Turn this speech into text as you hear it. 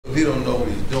don't know what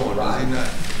he's doing. Right. Does he not?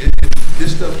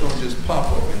 This stuff don't just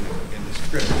pop up in the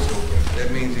scrimmage. So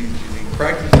that means he's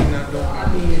practicing not doing.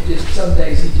 I mean, it just some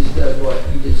days he just does what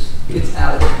he just gets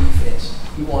out of the defense.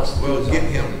 He wants to. Well, get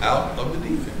him out of the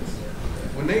defense.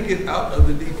 When they get out of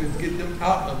the defense, get them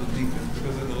out of the defense,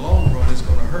 because in the long run, it's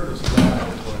going to hurt us a lot.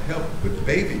 It's going to help. But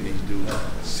baby needs to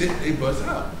sit they butts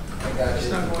out. I got It's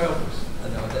you. not going to help us. I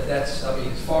know that's. I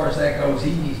mean, as far as that goes,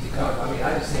 he needs to. I mean,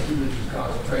 I just think he loses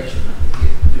concentration when he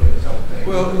gets doing his own thing.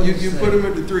 Well, you put him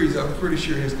at the threes. I'm pretty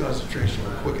sure his concentration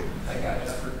will quicken. I got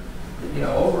you. You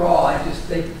know, overall, I just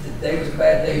think today was a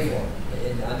bad day for him,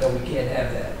 and I know we can't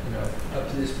have that. You know, up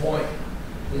to this point,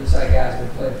 the inside guys have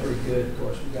been playing pretty good. Of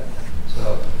course, we got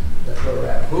so that's where we're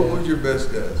at. Who was your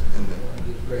best guys in there?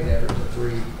 Great average of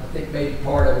 3. I think maybe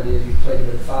part of it is you played him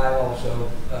at 5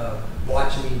 also.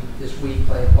 Watching him this week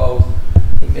playing both, I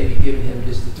think maybe giving him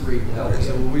just the 3 will help him.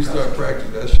 So when we start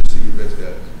practicing, that should see your best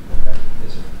guys. Okay.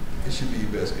 Yes, sir. It should be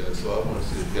your best guys. So I want to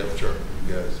see a depth chart for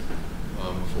you guys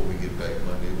before we get back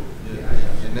Monday.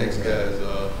 Your next guys,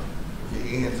 your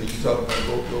ends. Are you talking about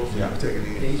both those? Yeah. You're taking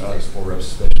the ends. He's 4 reps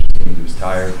special teams. He was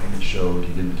tired, and it showed.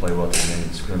 He didn't play well at the end of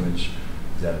the scrimmage.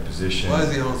 He's out of position. Why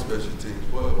is he on special teams?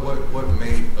 What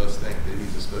made us think that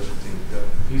he's a special teams guy?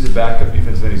 He's a backup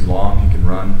defensive end. He's long. He can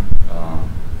run.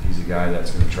 He's a guy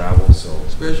that's going to travel. So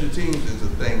Special teams is a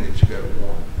thing that you got to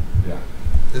want. yeah,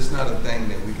 It's not a thing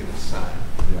that we can assign.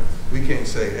 yeah, We can't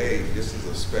say, hey, this is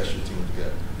a special teams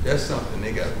guy. That's something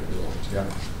they got to want. yeah.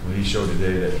 Well, he showed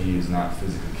today that he is not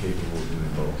physically capable of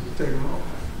doing both. Take him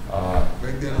off.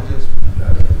 Break down just.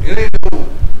 It ain't no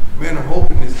man. I'm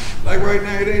hoping this. Like right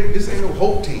now, this ain't no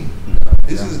hope team.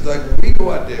 This is like when we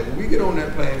go out there, when we get on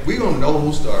that plane, we gonna know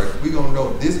who started. We gonna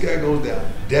know this guy goes down.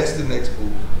 That's the next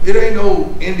move. It ain't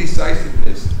no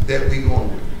indecisiveness that we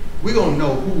going with. We gonna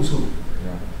know who's who.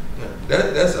 Yeah.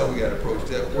 That's how we gotta approach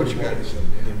that. What you gotta do?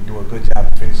 Didn't do a good job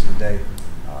of finishing the day.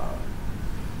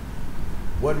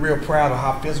 Wasn't real proud of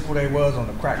how physical they was on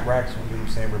the crack racks, you know what I'm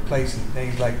saying, replacing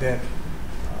things like that.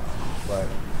 But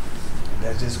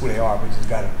that's just who they are. We just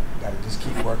gotta just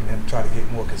keep working him, try to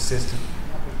get more consistent.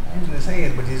 Using his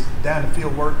hands, but his down the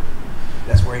field work,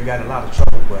 that's where he got in a lot of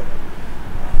trouble. But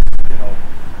you know,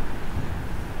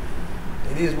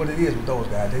 it is what it is with those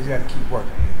guys. They just gotta keep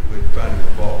working. With finding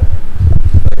the ball.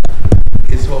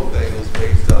 His whole thing was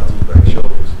based off his back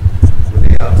shoulders. When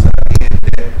they outside in,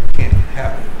 that can't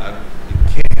happen. It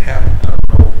can't happen. I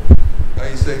don't know. How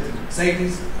you say it?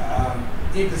 Safeties,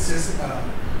 inconsistent.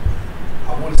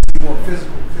 I want to see more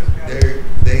physical.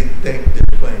 They think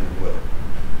they're playing well.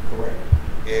 Correct.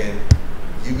 And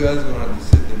you guys are going to have to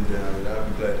sit them down, and I'll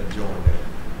be glad to join that.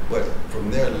 But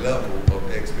from their level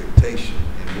of expectation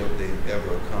and what they've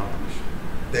ever accomplished,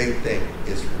 they think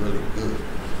it's really good.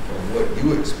 From what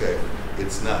you expect,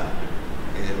 it's not.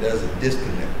 And there's a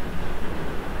disconnect.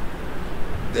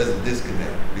 There's a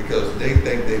disconnect because they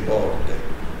think they balled today.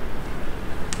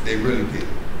 They really did.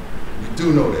 You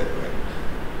do know that, right?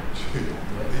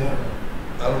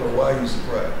 I don't know why you're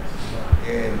surprised.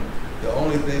 And the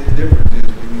only thing, the difference is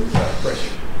when you apply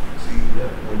pressure. See,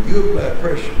 when you apply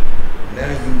pressure, now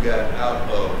you got out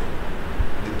of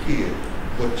the kid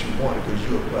what you wanted because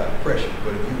you applied pressure.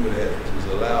 But if you would have just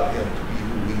allowed him to be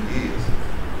who he is,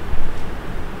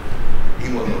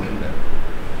 he wasn't going to do that.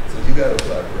 So you got to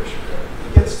apply pressure.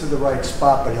 He gets to the right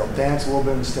spot, but he'll dance a little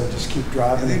bit instead of just keep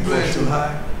driving. Is he playing too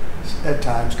high? At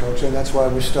times, Coach, and that's why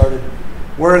we started.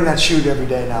 We're in that shoot every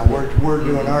day now. We're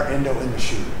doing our endo in the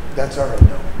shoot. That's our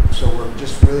endo. So we're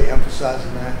just really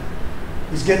emphasizing that.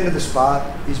 He's getting to the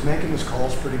spot. He's making his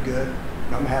calls pretty good.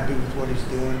 I'm happy with what he's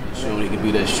doing. Showing he can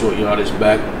be that short yardage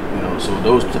back, you know. So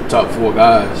those top 4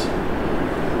 guys,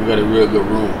 we got a real good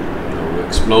room. You know, we're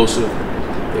explosive.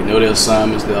 They know their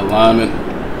assignments, their alignment.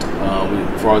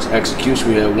 As far as execution,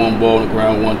 we had 1 ball on the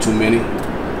ground, 1 too many.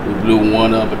 We blew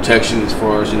 1 protection as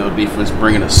far as, you know, defense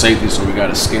bringing a safety, so we got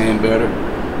to scan better.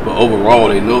 But overall,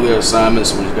 they know their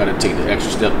assignments, so we just got to take the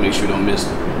extra step to make sure we don't miss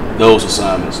those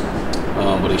assignments.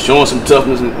 But they're showing some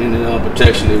toughness in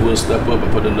protection. They will step up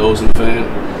and put their nose in the fan.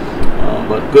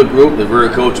 But good group, they're very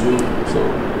coachable. So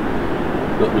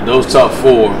with those top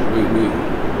 4, we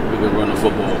can run the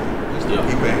football. Yeah.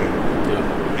 He banging.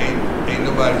 Yeah. Ain't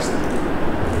nobody's.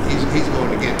 He's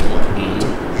going to get one.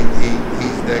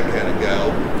 He's that kind of guy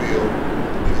over the field.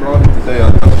 Ronnie, today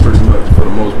I pretty much, for the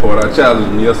most part, I challenged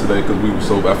him yesterday because we were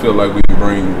so. I feel like we can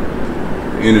bring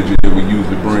the energy that we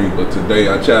usually bring, but today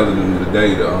I challenged him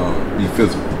today to be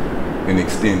physical and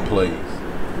extend plays.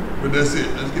 But that's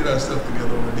it. Let's get our stuff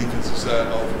together on the defensive side,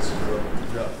 offensive side.